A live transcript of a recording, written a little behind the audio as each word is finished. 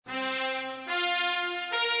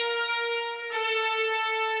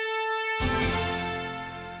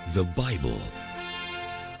The Bible.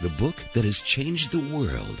 The book that has changed the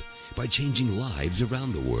world by changing lives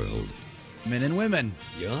around the world. Men and women,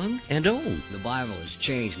 Young and old. The Bible has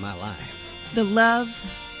changed my life. The love,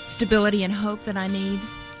 stability, and hope that I need,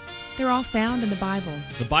 they're all found in the Bible.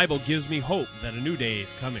 The Bible gives me hope that a new day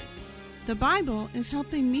is coming. The Bible is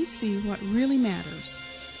helping me see what really matters.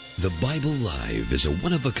 The Bible Live is a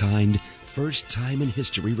one-of-a-kind,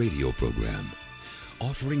 first-time-in-history radio program,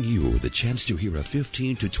 offering you the chance to hear a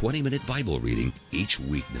 15 to 20-minute Bible reading each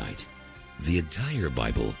weeknight. The entire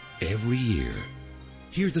Bible, every year.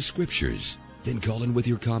 Hear the scriptures, then call in with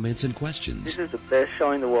your comments and questions. This is the best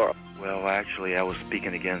show in the world. Well, actually, I was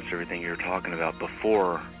speaking against everything you were talking about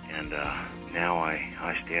before, and now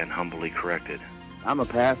I stand humbly corrected. I'm a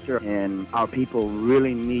pastor, and our people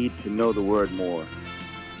really need to know the Word more.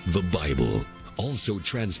 The Bible also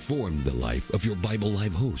transformed the life of your Bible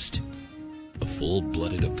Live host, a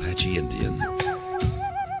full-blooded Apache Indian,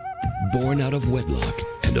 born out of wedlock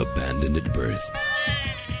and abandoned at birth.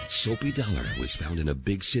 Soapy Dollar was found in a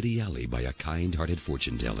big city alley by a kind-hearted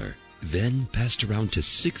fortune teller, then passed around to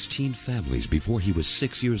 16 families before he was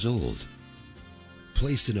 6 years old.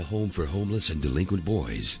 Placed in a home for homeless and delinquent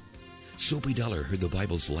boys, Soapy Dollar heard the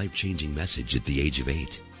Bible's life-changing message at the age of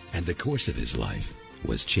 8, and the course of his life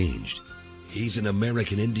was changed. He's an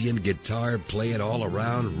American Indian guitar-playing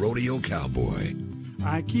all-around rodeo cowboy.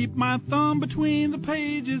 I keep my thumb between the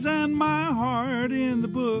pages and my heart in the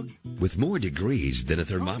book. With more degrees than a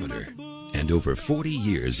thermometer, and over 40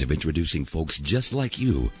 years of introducing folks just like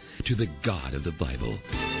you to the God of the Bible.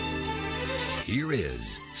 Here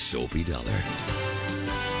is Soapy Dollar.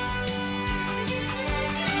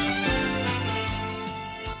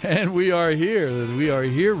 And we are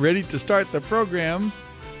here ready to start the program.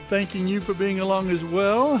 Thanking you for being along as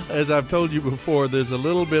well. As I've told you before, there's a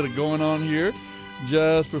little bit of going on here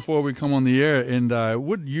just before we come on the air, and I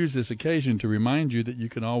would use this occasion to remind you that you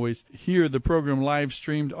can always hear the program live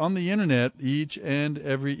streamed on the internet each and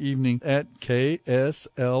every evening at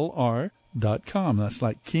KSLR.com. That's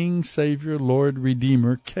like King, Savior, Lord,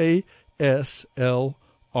 Redeemer, KSLR.com.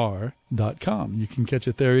 You can catch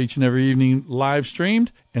it there each and every evening, live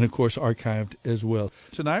streamed and, of course, archived as well.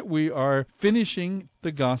 Tonight we are finishing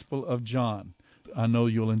the Gospel of John. I know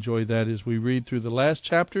you'll enjoy that as we read through the last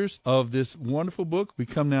chapters of this wonderful book. We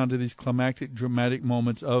come now to these climactic, dramatic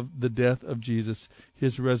moments of the death of Jesus,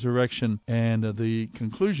 his resurrection, and the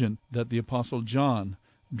conclusion that the Apostle John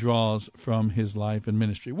draws from his life and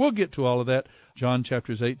ministry. We'll get to all of that, John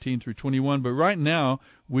chapters 18 through 21, but right now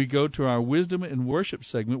we go to our wisdom and worship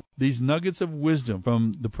segment, these nuggets of wisdom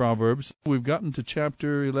from the Proverbs. We've gotten to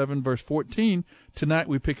chapter 11, verse 14. Tonight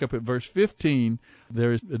we pick up at verse 15.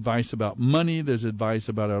 There's advice about money, there's advice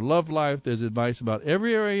about our love life, there's advice about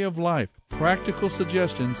every area of life, practical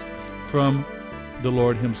suggestions from the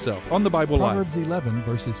Lord himself on the Bible Live. Proverbs 11,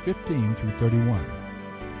 verses 15 through 31.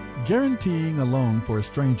 Guaranteeing a loan for a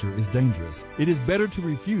stranger is dangerous. It is better to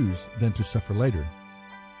refuse than to suffer later.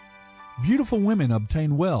 Beautiful women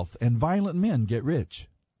obtain wealth, and violent men get rich.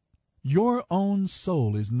 Your own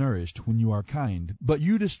soul is nourished when you are kind, but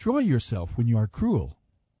you destroy yourself when you are cruel.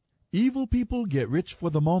 Evil people get rich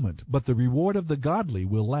for the moment, but the reward of the godly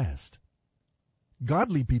will last.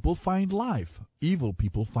 Godly people find life. Evil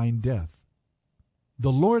people find death.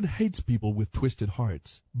 The Lord hates people with twisted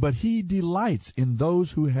hearts, but he delights in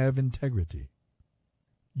those who have integrity.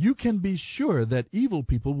 You can be sure that evil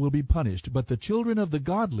people will be punished, but the children of the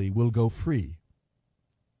godly will go free.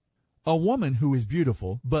 A woman who is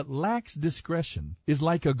beautiful but lacks discretion is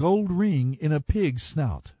like a gold ring in a pig's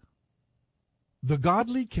snout. The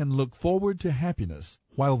godly can look forward to happiness,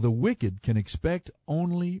 while the wicked can expect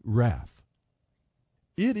only wrath.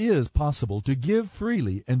 It is possible to give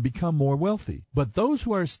freely and become more wealthy, but those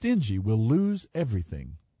who are stingy will lose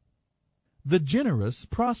everything. The generous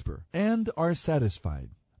prosper and are satisfied.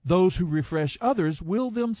 Those who refresh others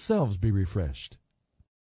will themselves be refreshed.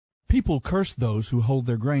 People curse those who hold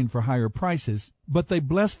their grain for higher prices, but they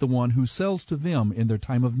bless the one who sells to them in their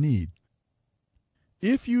time of need.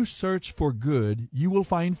 If you search for good, you will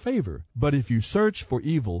find favor, but if you search for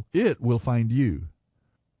evil, it will find you.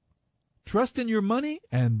 Trust in your money,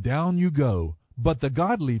 and down you go, but the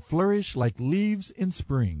godly flourish like leaves in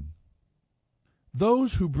spring.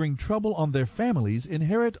 Those who bring trouble on their families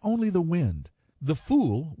inherit only the wind. The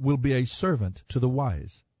fool will be a servant to the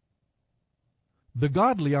wise. The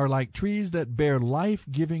godly are like trees that bear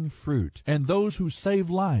life-giving fruit, and those who save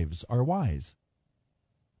lives are wise.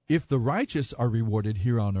 If the righteous are rewarded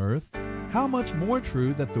here on earth, how much more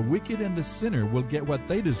true that the wicked and the sinner will get what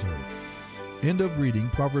they deserve. End of reading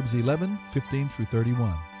Proverbs 11, 15 through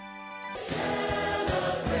 31.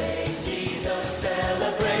 Celebrate Jesus,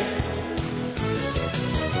 celebrate.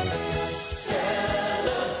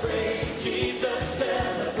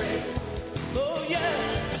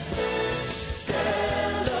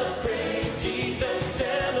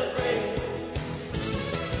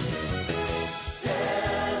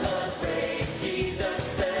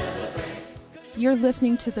 You're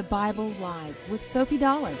listening to the Bible Live with Sophie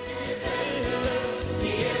Dollar.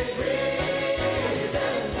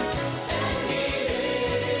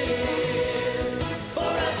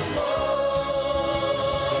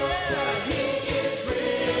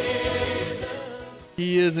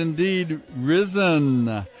 He is indeed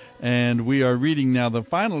risen. And we are reading now the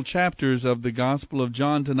final chapters of the Gospel of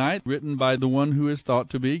John tonight, written by the one who is thought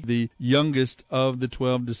to be the youngest of the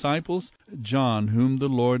 12 disciples, John, whom the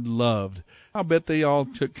Lord loved. I'll bet they all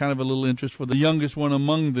took kind of a little interest for the youngest one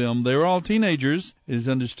among them. They were all teenagers, it is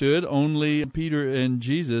understood, only Peter and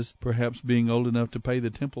Jesus perhaps being old enough to pay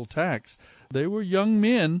the temple tax. They were young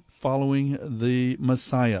men following the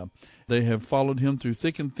Messiah. They have followed him through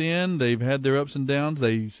thick and thin. They've had their ups and downs.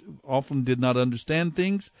 They often did not understand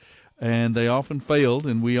things, and they often failed,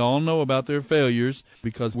 and we all know about their failures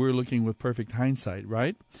because we're looking with perfect hindsight,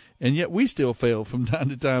 right? And yet we still fail from time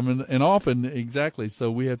to time, and often, exactly.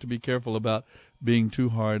 So we have to be careful about being too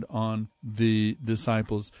hard on the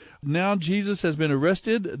disciples. Now Jesus has been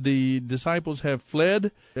arrested. The disciples have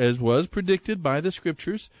fled, as was predicted by the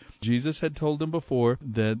Scriptures. Jesus had told them before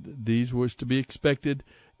that these was to be expected.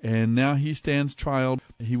 And now he stands trial.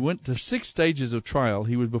 He went to 6 stages of trial.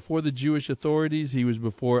 He was before the Jewish authorities. He was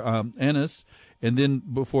before Annas, and then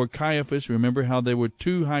before Caiaphas. Remember how there were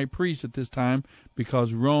 2 high priests at this time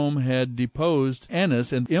because Rome had deposed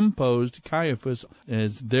Annas and imposed Caiaphas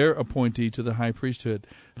as their appointee to the high priesthood.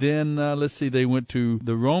 Then, they went to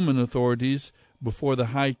the Roman authorities before the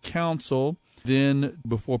high council, then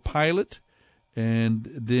before Pilate. And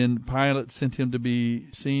then Pilate sent him to be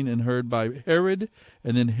seen and heard by Herod,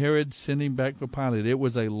 and then Herod sent him back for Pilate. It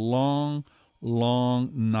was a long,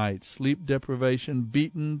 long night. Sleep deprivation,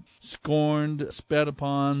 beaten, scorned, spat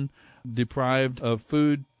upon, deprived of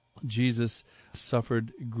food. Jesus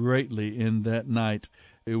suffered greatly in that night.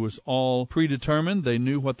 It was all predetermined. They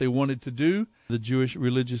knew what they wanted to do. The Jewish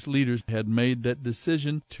religious leaders had made that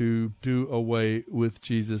decision to do away with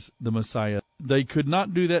Jesus, the Messiah. They could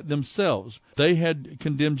not do that themselves. They had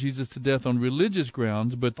condemned Jesus to death on religious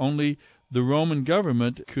grounds, but only the Roman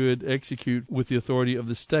government could execute with the authority of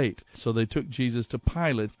the state. So they took Jesus to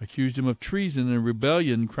Pilate, accused him of treason and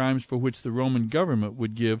rebellion, crimes for which the Roman government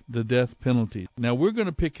would give the death penalty. Now we're going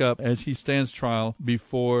to pick up as he stands trial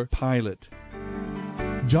before Pilate.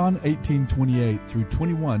 John 18:28 through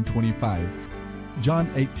 21:25. John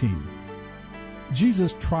 18.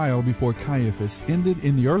 Jesus' trial before Caiaphas ended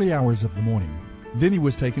in the early hours of the morning. Then he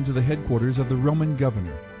was taken to the headquarters of the Roman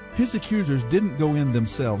governor. His accusers didn't go in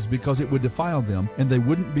themselves because it would defile them and they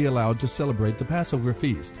wouldn't be allowed to celebrate the Passover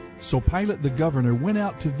feast. So Pilate the governor went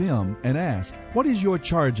out to them and asked, "What is your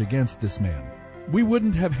charge against this man?" "We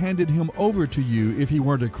wouldn't have handed him over to you if he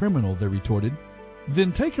weren't a criminal," they retorted.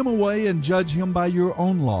 "Then take him away and judge him by your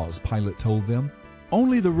own laws," Pilate told them.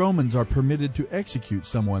 "Only the Romans are permitted to execute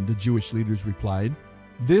someone," the Jewish leaders replied.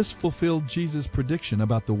 This fulfilled Jesus' prediction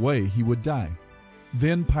about the way he would die.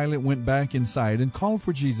 Then Pilate went back inside and called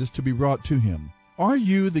for Jesus to be brought to him. "Are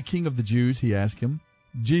you the king of the Jews?" he asked him.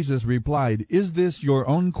 Jesus replied, "Is this your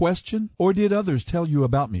own question, or did others tell you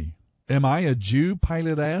about me?" "Am I a Jew?"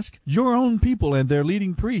 Pilate asked. "Your own people and their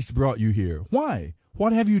leading priests brought you here. Why?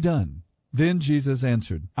 What have you done?" Then Jesus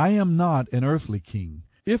answered, "I am not an earthly king.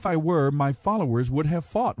 If I were, my followers would have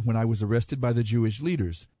fought when I was arrested by the Jewish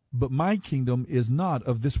leaders. But my kingdom is not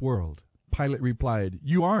of this world." Pilate replied,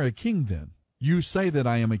 "You are a king then." "You say that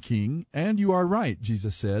I am a king, and you are right,"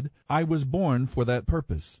 Jesus said. "I was born for that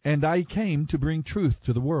purpose, and I came to bring truth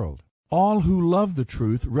to the world. All who love the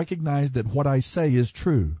truth recognize that what I say is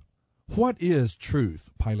true." "What is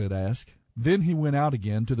truth?" Pilate asked. Then he went out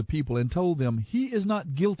again to the people and told them, "He is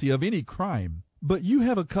not guilty of any crime. But you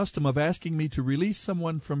have a custom of asking me to release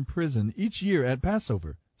someone from prison each year at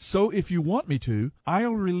Passover. So if you want me to,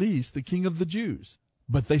 I'll release the King of the Jews."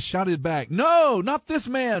 But they shouted back, "No, not this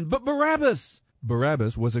man, but Barabbas!"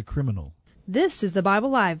 Barabbas was a criminal. This is the Bible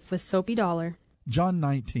Live with Soapy Dollar. John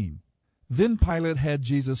 19. Then Pilate had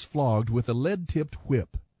Jesus flogged with a lead-tipped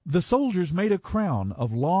whip. The soldiers made a crown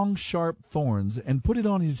of long, sharp thorns and put it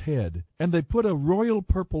on his head, and they put a royal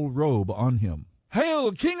purple robe on him.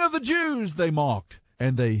 "Hail, King of the Jews!" they mocked,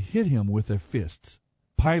 and they hit him with their fists.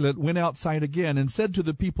 Pilate went outside again and said to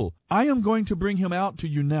the people, "I am going to bring him out to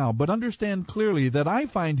you now, but understand clearly that I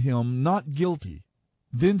find him not guilty."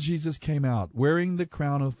 Then Jesus came out, wearing the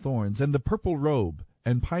crown of thorns and the purple robe,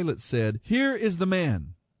 and Pilate said, "Here is the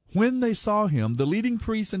man." When they saw him, the leading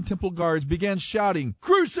priests and temple guards began shouting,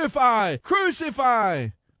 "Crucify! Crucify!"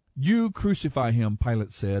 "You crucify him,"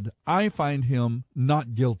 Pilate said. "I find him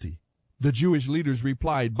not guilty." The Jewish leaders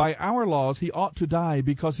replied, "By our laws he ought to die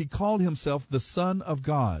because he called himself the Son of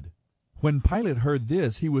God." When Pilate heard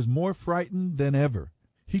this, he was more frightened than ever.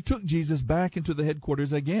 He took Jesus back into the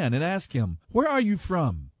headquarters again and asked him, "Where are you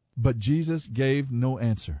from?" But Jesus gave no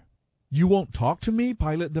answer. "You won't talk to me?"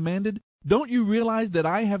 Pilate demanded. "Don't you realize that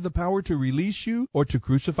I have the power to release you or to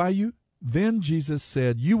crucify you?" Then Jesus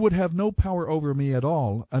said, "You would have no power over me at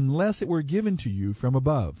all unless it were given to you from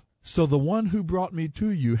above. So the one who brought me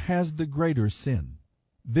to you has the greater sin."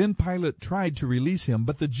 Then Pilate tried to release him,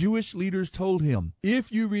 but the Jewish leaders told him,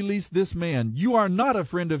 "If you release this man, you are not a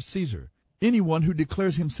friend of Caesar. Anyone who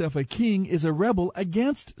declares himself a king is a rebel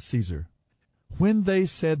against Caesar." When they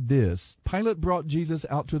said this, Pilate brought Jesus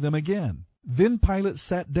out to them again. Then Pilate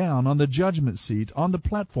sat down on the judgment seat on the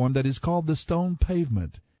platform that is called the stone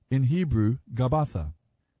pavement, in Hebrew, Gabbatha.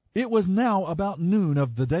 It was now about noon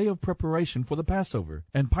of the day of preparation for the Passover,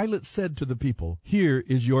 and Pilate said to the people, "Here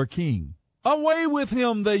is your king." "Away with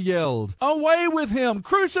him!" they yelled. "Away with him!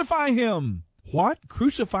 Crucify him!" "What?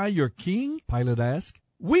 Crucify your king?" Pilate asked.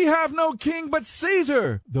 "We have no king but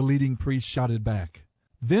Caesar!" the leading priests shouted back.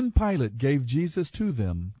 Then Pilate gave Jesus to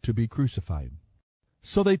them to be crucified.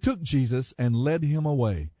 So they took Jesus and led him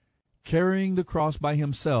away. Carrying the cross by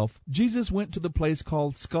himself, Jesus went to the place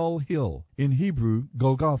called Skull Hill, in Hebrew,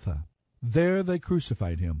 Golgotha. There they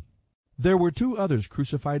crucified him. There were 2 others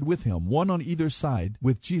crucified with him, one on either side,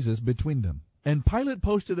 with Jesus between them. And Pilate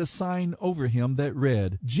posted a sign over him that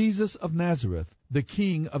read, "Jesus of Nazareth, the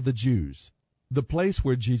King of the Jews." The place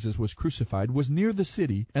where Jesus was crucified was near the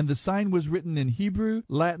city, and the sign was written in Hebrew,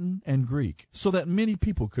 Latin, and Greek, so that many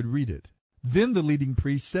people could read it. Then the leading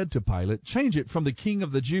priest said to Pilate, "Change it from the King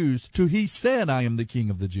of the Jews to He said, I am the King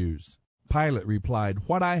of the Jews." Pilate replied,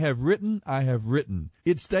 "What I have written, I have written.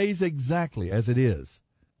 It stays exactly as it is."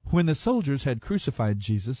 When the soldiers had crucified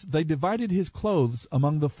Jesus, they divided his clothes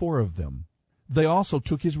among the 4 of them. They also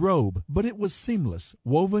took his robe, but it was seamless,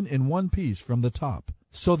 woven in one piece from the top.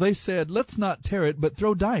 So they said, "Let's not tear it, but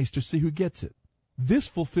throw dice to see who gets it." This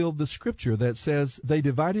fulfilled the scripture that says, "They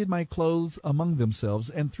divided my clothes among themselves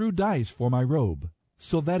and threw dice for my robe."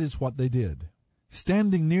 So that is what they did.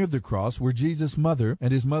 Standing near the cross were Jesus' mother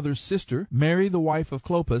and his mother's sister, Mary the wife of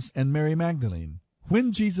Clopas, and Mary Magdalene.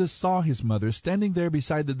 When Jesus saw his mother standing there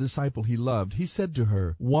beside the disciple he loved, he said to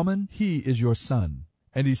her, "Woman, he is your son."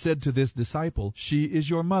 And he said to this disciple, "She is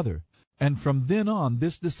your mother." And from then on,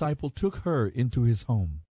 this disciple took her into his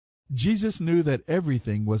home. Jesus knew that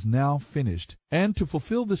everything was now finished, and to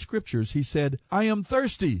fulfill the scriptures, he said, "I am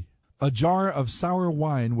thirsty." A jar of sour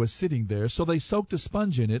wine was sitting there, so they soaked a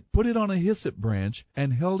sponge in it, put it on a hyssop branch,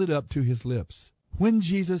 and held it up to his lips. When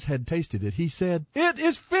Jesus had tasted it, he said, "It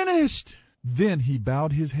is finished." Then he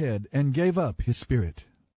bowed his head and gave up his spirit.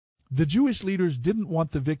 The Jewish leaders didn't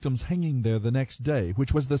want the victims hanging there the next day,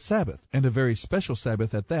 which was the Sabbath, and a very special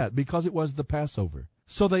Sabbath at that, because it was the Passover.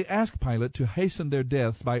 So they asked Pilate to hasten their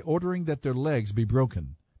deaths by ordering that their legs be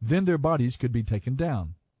broken. Then their bodies could be taken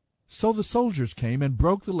down. So the soldiers came and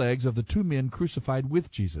broke the legs of the 2 men crucified with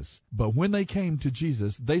Jesus. But when they came to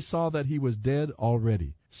Jesus, they saw that he was dead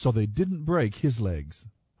already, so they didn't break his legs.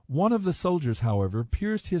 One of the soldiers, however,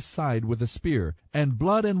 pierced his side with a spear, and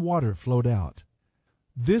blood and water flowed out.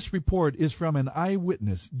 This report is from an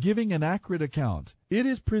eyewitness giving an accurate account. It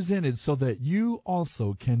is presented so that you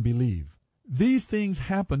also can believe. These things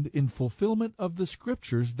happened in fulfillment of the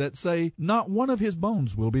scriptures that say, "Not one of his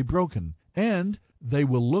bones will be broken," and "They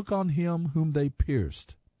will look on him whom they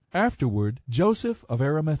pierced." Afterward, Joseph of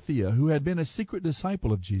Arimathea, who had been a secret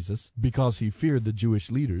disciple of Jesus, because he feared the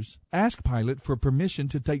Jewish leaders, asked Pilate for permission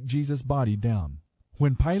to take Jesus' body down.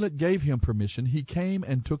 When Pilate gave him permission, he came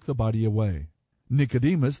and took the body away.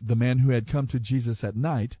 Nicodemus, the man who had come to Jesus at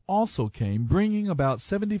night, also came, bringing about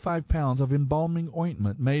 75 pounds of embalming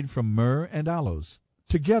ointment made from myrrh and aloes.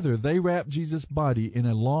 Together they wrapped Jesus' body in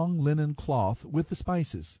a long linen cloth with the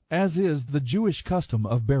spices, as is the Jewish custom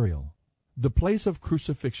of burial. The place of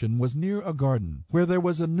crucifixion was near a garden, where there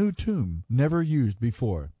was a new tomb, never used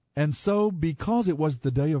before. And so, because it was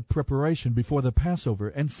the day of preparation before the Passover,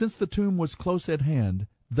 and since the tomb was close at hand,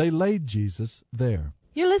 they laid Jesus there.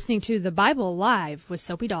 You're listening to The Bible Live with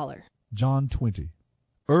Soapy Dollar. John 20.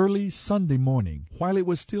 Early Sunday morning, while it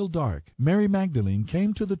was still dark, Mary Magdalene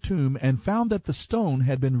came to the tomb and found that the stone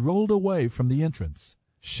had been rolled away from the entrance.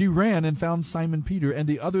 She ran and found Simon Peter and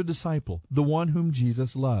the other disciple, the one whom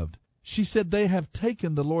Jesus loved. She said, "They have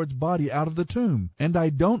taken the Lord's body out of the tomb, and I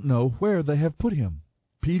don't know where they have put him."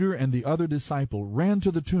 Peter and the other disciple ran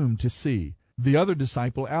to the tomb to see. The other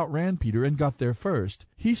disciple outran Peter and got there first.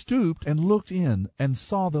 He stooped and looked in and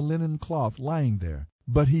saw the linen cloth lying there,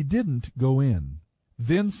 but he didn't go in.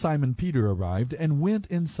 Then Simon Peter arrived and went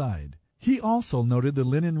inside. He also noted the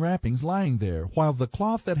linen wrappings lying there, while the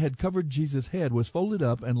cloth that had covered Jesus' head was folded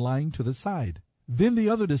up and lying to the side. Then the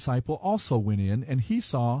other disciple also went in, and he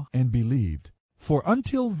saw and believed. For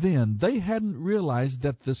until then they hadn't realized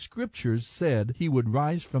that the Scriptures said he would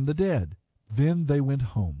rise from the dead. Then they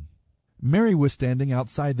went home. Mary was standing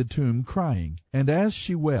outside the tomb crying, and as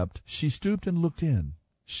she wept, she stooped and looked in.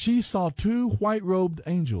 She saw 2 white-robed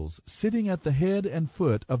angels sitting at the head and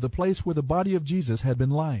foot of the place where the body of Jesus had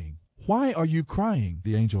been lying. "Why are you crying?"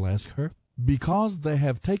 the angel asked her. "Because they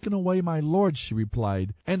have taken away my Lord," she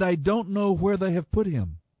replied, "and I don't know where they have put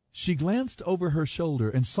him." She glanced over her shoulder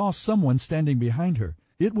and saw someone standing behind her.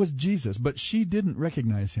 It was Jesus, but she didn't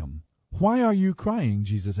recognize him. "Why are you crying?"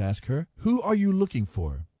 Jesus asked her. "Who are you looking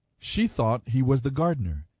for?" She thought he was the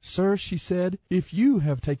gardener. "Sir," she said, "if you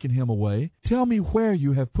have taken him away, tell me where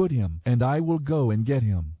you have put him, and I will go and get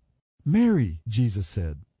him." "Mary," Jesus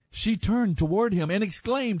said. She turned toward him and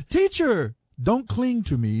exclaimed, "Teacher!" "Don't cling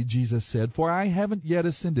to me," Jesus said, "for I haven't yet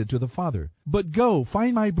ascended to the Father. But go,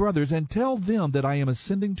 find my brothers, and tell them that I am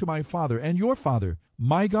ascending to my Father and your Father,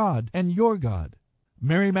 my God and your God."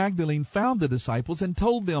 Mary Magdalene found the disciples and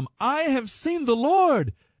told them, "I have seen the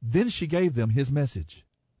Lord." Then she gave them his message.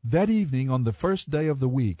 That evening, on the first day of the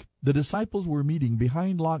week, the disciples were meeting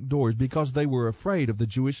behind locked doors because they were afraid of the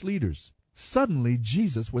Jewish leaders. Suddenly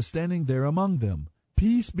Jesus was standing there among them.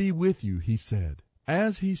 "Peace be with you," he said.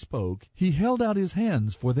 As he spoke, he held out his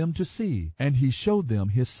hands for them to see, and he showed them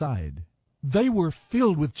his side. They were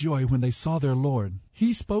filled with joy when they saw their Lord.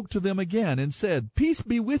 He spoke to them again and said, "Peace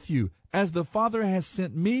be with you. As the Father has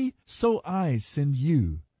sent me, so I send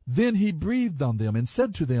you." Then he breathed on them and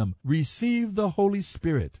said to them, "Receive the Holy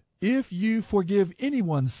Spirit. If you forgive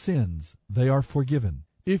anyone's sins, they are forgiven.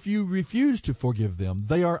 If you refuse to forgive them,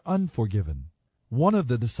 they are unforgiven." One of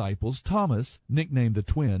the disciples, Thomas, nicknamed the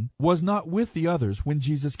Twin, was not with the others when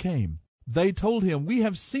Jesus came. They told him, "We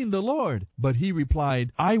have seen the Lord." But he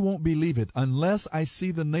replied, "I won't believe it unless I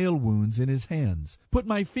see the nail wounds in his hands, put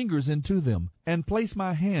my fingers into them, and place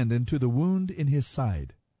my hand into the wound in his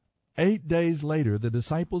side." 8 days later the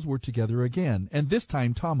disciples were together again, and this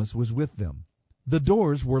time Thomas was with them. The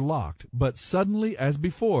doors were locked, but suddenly, as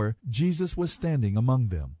before, Jesus was standing among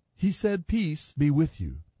them. He said, "Peace be with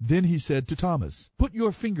you." Then he said to Thomas, "Put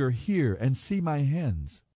your finger here and see my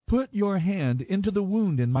hands. Put your hand into the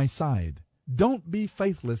wound in my side. Don't be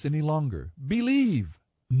faithless any longer. Believe."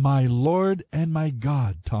 "My Lord and my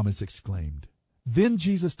God," Thomas exclaimed. Then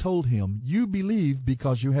Jesus told him, "You believe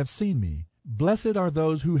because you have seen me. Blessed are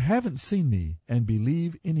those who haven't seen me and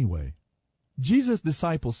believe anyway." Jesus'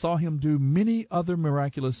 disciples saw him do many other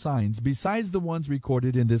miraculous signs besides the ones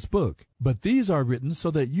recorded in this book. But these are written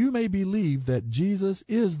so that you may believe that Jesus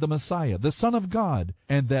is the Messiah, the Son of God,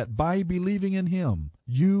 and that by believing in him,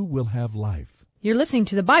 you will have life. You're listening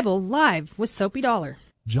to the Bible Live with Soapy Dollar.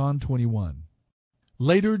 John 21.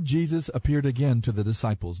 Later, Jesus appeared again to the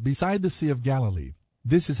disciples beside the Sea of Galilee.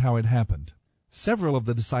 This is how it happened. Several of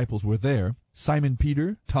the disciples were there: Simon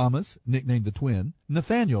Peter, Thomas, nicknamed the Twin,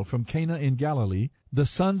 Nathanael from Cana in Galilee, the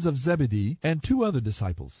sons of Zebedee, and 2 other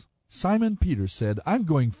disciples. Simon Peter said, "I'm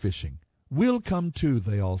going fishing." "We'll come too,"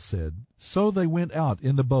 they all said. So they went out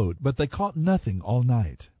in the boat, but they caught nothing all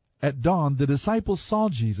night. At dawn, the disciples saw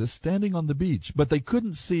Jesus standing on the beach, but they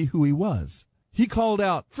couldn't see who he was. He called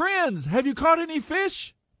out, "Friends, have you caught any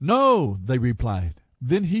fish?" "No," they replied.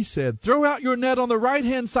 Then he said, "Throw out your net on the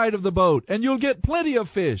right-hand side of the boat, and you'll get plenty of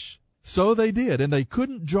fish." So they did, and they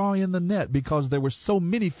couldn't draw in the net because there were so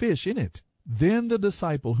many fish in it. Then the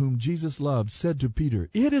disciple whom Jesus loved said to Peter,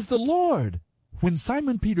 "It is the Lord." When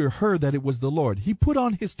Simon Peter heard that it was the Lord, he put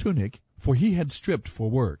on his tunic, for he had stripped for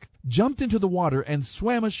work, jumped into the water, and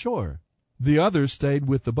swam ashore. The others stayed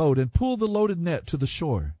with the boat and pulled the loaded net to the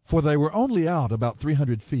shore, for they were only out about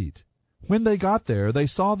 300 feet. When they got there, they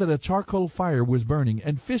saw that a charcoal fire was burning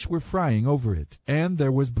and fish were frying over it, and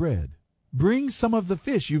there was bread. "Bring some of the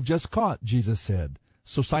fish you've just caught," Jesus said.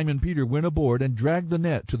 So Simon Peter went aboard and dragged the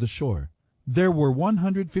net to the shore. There were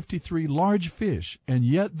 153 large fish, and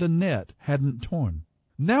yet the net hadn't torn.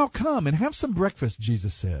 "Now come and have some breakfast,"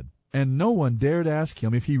 Jesus said. And no one dared ask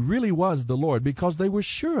him if he really was the Lord, because they were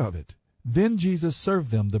sure of it. Then Jesus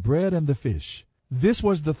served them the bread and the fish. This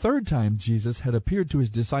was the 3rd time Jesus had appeared to his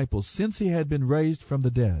disciples since he had been raised from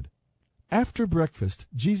the dead. After breakfast,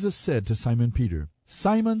 Jesus said to Simon Peter,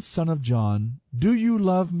 "Simon, son of John, do you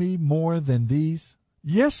love me more than these?"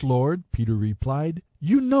 "Yes, Lord," Peter replied.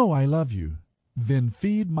 "You know I love you." "Then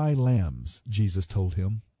feed my lambs," Jesus told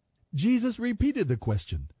him. Jesus repeated the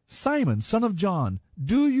question, "Simon, son of John,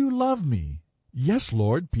 do you love me?" "Yes,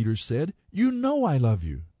 Lord," Peter said. "You know I love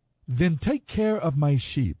you." "Then take care of my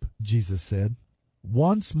sheep," Jesus said.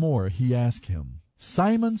 Once more he asked him,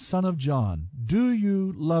 "Simon, son of John, do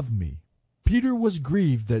you love me?" Peter was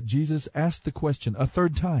grieved that Jesus asked the question a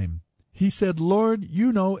third time. He said, "Lord,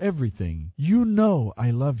 you know everything. You know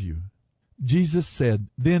I love you." Jesus said,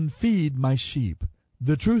 "Then feed my sheep.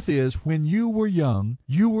 The truth is, when you were young,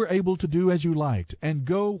 you were able to do as you liked and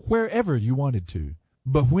go wherever you wanted to.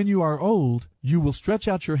 But when you are old, you will stretch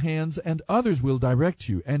out your hands and others will direct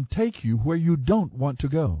you and take you where you don't want to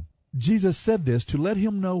go." Jesus said this to let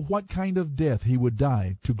him know what kind of death he would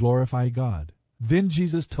die to glorify God. Then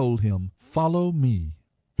Jesus told him, "Follow me."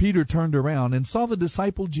 Peter turned around and saw the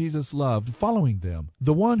disciple Jesus loved following them,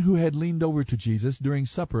 the one who had leaned over to Jesus during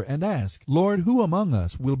supper and asked, "Lord, who among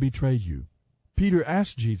us will betray you?" Peter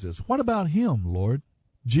asked Jesus, "What about him, Lord?"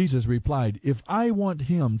 Jesus replied, "If I want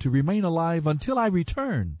him to remain alive until I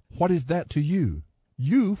return, what is that to you?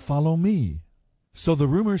 You follow me." So the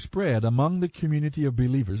rumor spread among the community of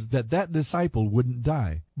believers that disciple wouldn't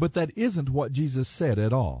die. But that isn't what Jesus said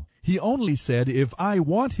at all. He only said, "If I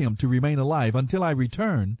want him to remain alive until I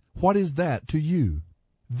return, what is that to you?"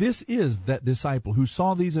 This is that disciple who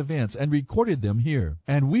saw these events and recorded them here.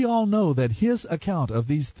 And we all know that his account of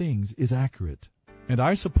these things is accurate. And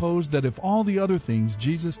I suppose that if all the other things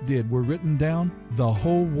Jesus did were written down, the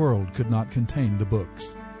whole world could not contain the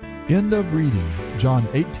books. End of reading John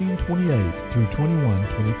 18:28 through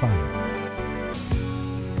 21:25.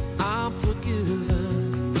 I'm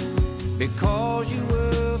forgiven because you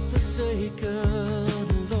were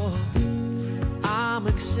forsaken, Lord. I'm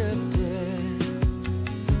accepted.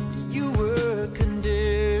 You were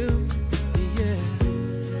condemned. Yeah.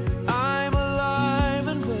 I'm alive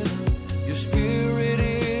and well. Your spirit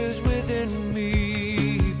is within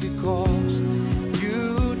me because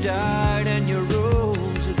you died and you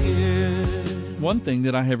rose again. One thing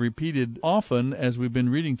that I have repeated often as we've been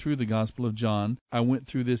reading through the Gospel of John, I went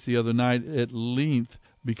through this the other night at length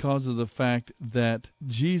because of the fact that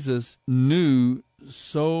Jesus knew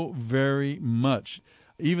so very much.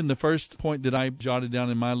 Even the first point that I jotted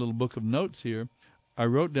down in my little book of notes here, I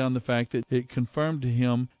wrote down the fact that it confirmed to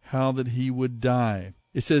him how that he would die.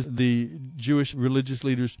 It says the Jewish religious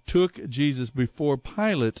leaders took Jesus before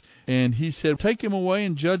Pilate, and he said, "Take him away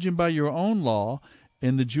and judge him by your own law."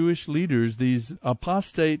 And the Jewish leaders, these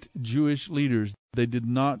apostate Jewish leaders, they did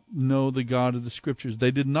not know the God of the Scriptures. They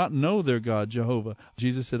did not know their God, Jehovah.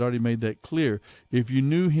 Jesus had already made that clear. If you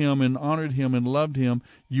knew him and honored him and loved him,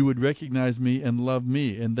 you would recognize me and love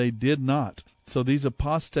me. And they did not. So these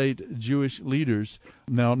apostate Jewish leaders,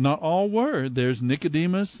 now not all were. There's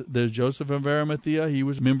Nicodemus, there's Joseph of Arimathea. He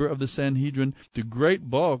was a member of the Sanhedrin. The great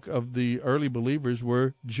bulk of the early believers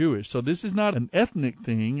were Jewish. So this is not an ethnic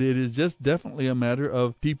thing. It is just definitely a matter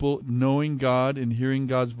of people knowing God and hearing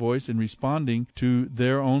God's voice and responding to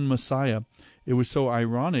their own Messiah. It was so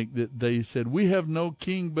ironic that they said, "We have no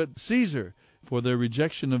king but Caesar." For their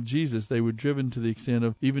rejection of Jesus, they were driven to the extent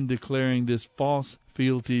of even declaring this false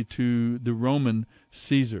fealty to the Roman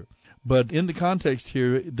Caesar. But in the context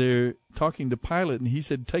here, they're talking to Pilate, and he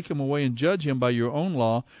said, "Take him away and judge him by your own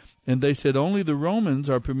law." And they said, "Only the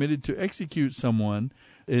Romans are permitted to execute someone."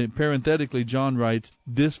 And parenthetically, John writes,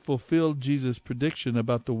 this fulfilled Jesus' prediction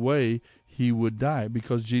about the way he would die,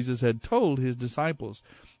 because Jesus had told his disciples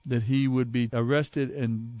that he would be arrested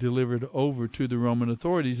and delivered over to the Roman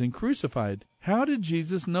authorities and crucified. How did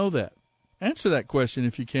Jesus know that? Answer that question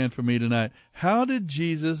if you can for me tonight. How did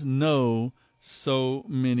Jesus know so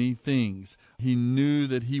many things? He knew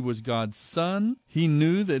that he was God's son. He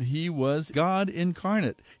knew that he was God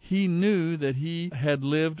incarnate. He knew that he had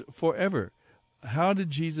lived forever. How did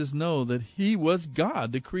Jesus know that he was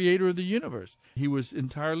God, the creator of the universe? He was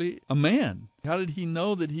entirely a man. How did he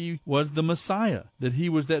know that he was the Messiah, that he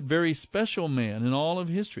was that very special man in all of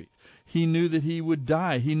history? He knew that he would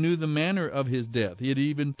die. He knew the manner of his death. He had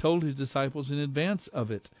even told his disciples in advance of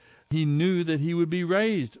it. He knew that he would be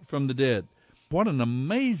raised from the dead. What an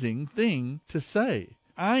amazing thing to say.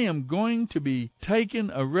 I am going to be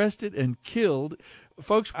taken, arrested, and killed.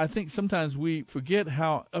 Folks, I think sometimes we forget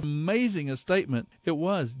how amazing a statement it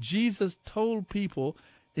was. Jesus told people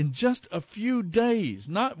in just a few days,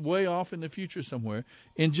 not way off in the future somewhere,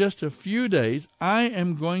 in just a few days, I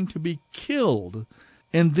am going to be killed,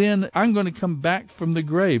 and then I'm going to come back from the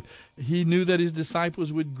grave. He knew that his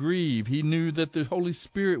disciples would grieve. He knew that the Holy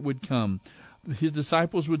Spirit would come. His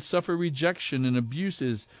disciples would suffer rejection and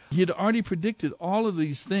abuses. He had already predicted all of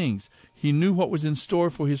these things. He knew what was in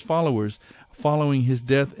store for his followers following his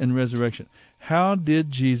death and resurrection. How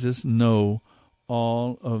did Jesus know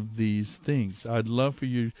all of these things? I'd love for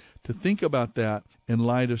you to think about that in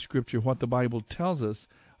light of Scripture, what the Bible tells us.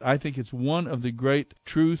 I think it's one of the great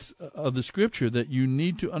truths of the Scripture that you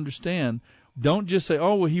need to understand Don't just say,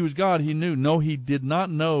 oh, well, he was God, he knew. No, he did not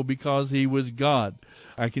know because he was God.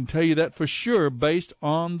 I can tell you that for sure based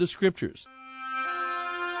on the Scriptures.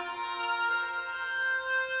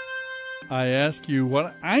 I ask you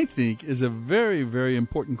what I think is a very, very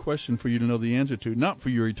important question for you to know the answer to. Not for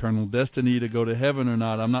your eternal destiny to go to heaven or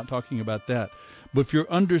not. I'm not talking about that. But for your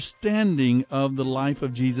understanding of the life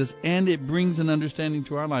of Jesus, and it brings an understanding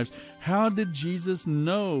to our lives. How did Jesus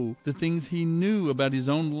know the things he knew about his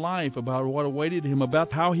own life, about what awaited him,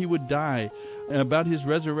 about how he would die, about his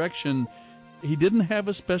resurrection? He didn't have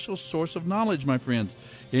a special source of knowledge, my friends.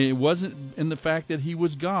 It wasn't in the fact that he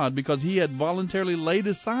was God, because he had voluntarily laid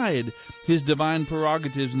aside his divine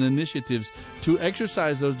prerogatives and initiatives to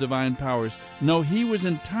exercise those divine powers. No, he was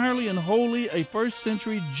entirely and wholly a first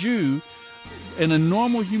century Jew and a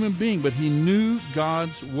normal human being, but he knew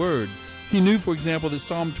God's word. He knew, for example, that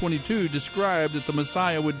Psalm 22 described that the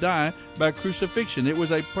Messiah would die by crucifixion. It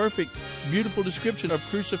was a perfect, beautiful description of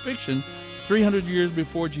crucifixion 300 years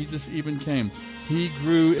before Jesus even came. He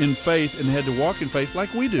grew in faith and had to walk in faith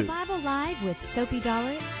like we do. The Bible Live with Soapy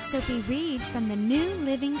Dollar. Soapy reads from the New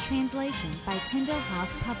Living Translation by Tyndale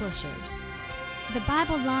House Publishers. The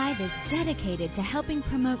Bible Live is dedicated to helping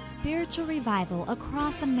promote spiritual revival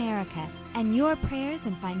across America, and your prayers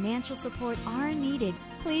and financial support are needed.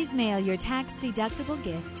 Please mail your tax-deductible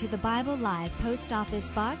gift to the Bible Live Post Office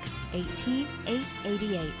Box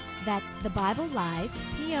 18888. That's the Bible Live,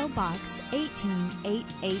 P.O. Box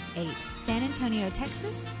 18888, San Antonio,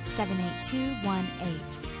 Texas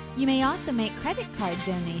 78218. You may also make credit card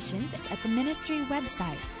donations at the ministry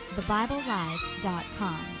website,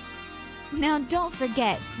 thebiblelive.com. Now don't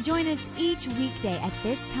forget, join us each weekday at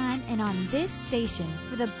this time and on this station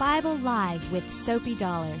for the Bible Live with Soapy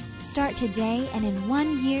Dollar. Start today, and in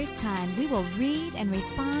 1 year's time we will read and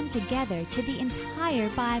respond together to the entire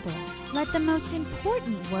Bible. Let the most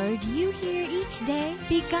important word you hear each day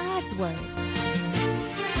be God's Word.